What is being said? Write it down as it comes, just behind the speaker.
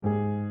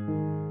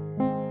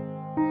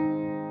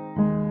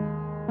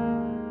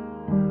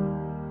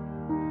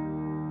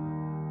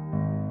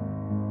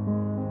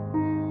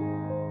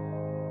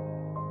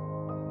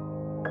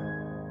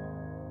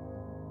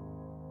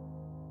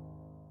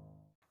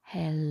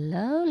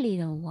Hello,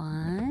 little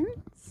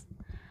ones.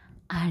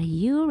 Are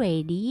you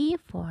ready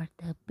for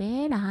the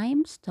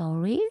bedtime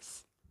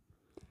stories?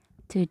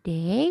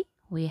 Today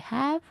we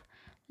have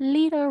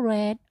Little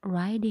Red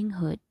Riding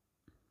Hood.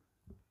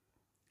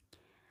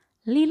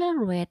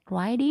 Little Red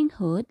Riding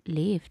Hood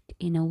lived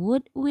in a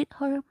wood with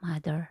her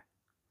mother.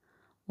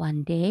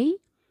 One day,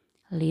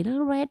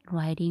 Little Red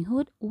Riding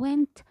Hood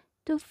went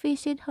to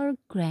visit her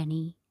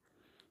granny.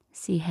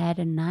 She had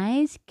a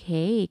nice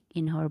cake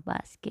in her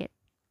basket.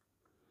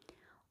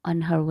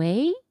 On her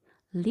way,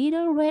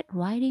 Little Red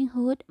Riding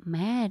Hood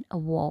met a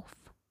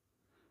wolf.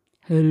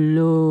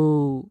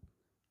 "Hello,"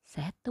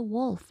 said the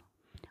wolf.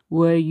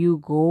 "Where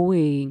you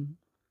going?"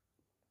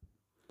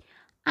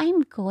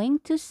 "I'm going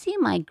to see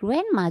my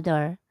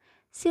grandmother.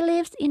 She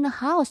lives in a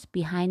house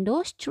behind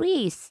those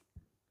trees."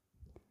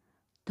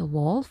 The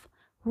wolf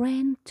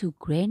ran to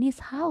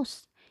Granny's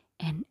house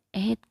and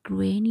ate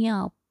Granny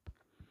up.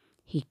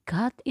 He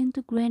got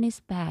into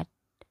Granny's bed.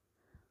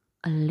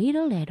 A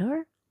little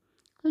later,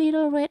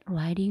 Little Red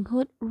Riding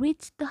Hood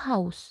reached the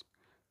house.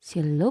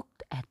 She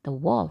looked at the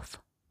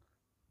wolf.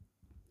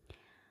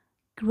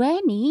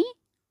 "Granny,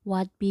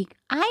 what big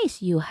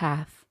eyes you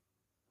have!"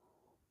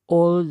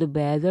 "All the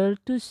better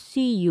to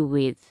see you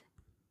with,"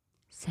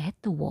 said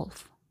the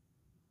wolf.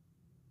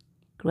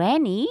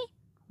 "Granny,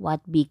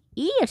 what big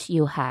ears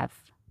you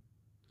have!"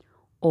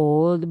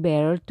 "All the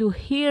better to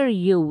hear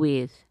you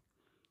with,"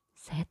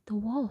 said the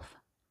wolf.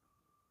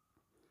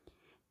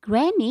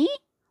 "Granny,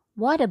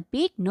 what a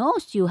big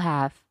nose you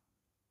have!"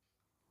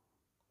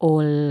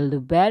 "All the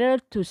better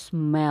to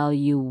smell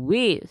you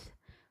with,"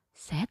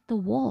 said the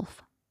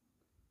wolf.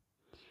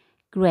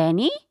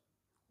 "Granny,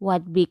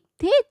 what big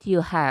teeth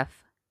you have!"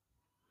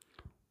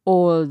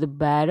 "All the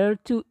better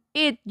to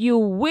eat you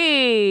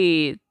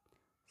with,"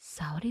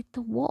 shouted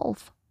the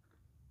wolf.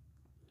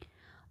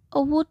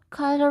 A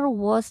woodcutter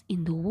was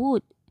in the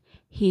wood.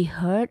 He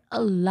heard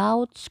a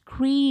loud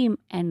scream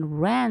and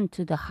ran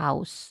to the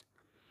house.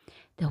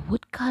 The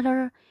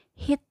woodcutter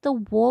hit the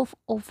wolf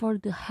over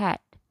the head.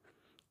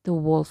 The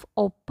wolf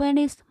opened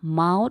his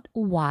mouth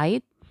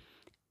wide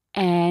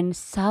and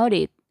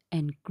shouted,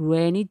 and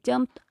Granny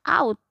jumped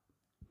out.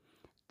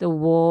 The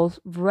wolf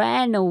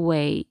ran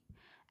away,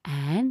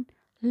 and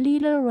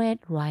Little Red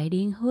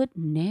Riding Hood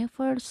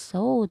never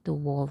saw the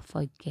wolf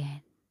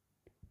again.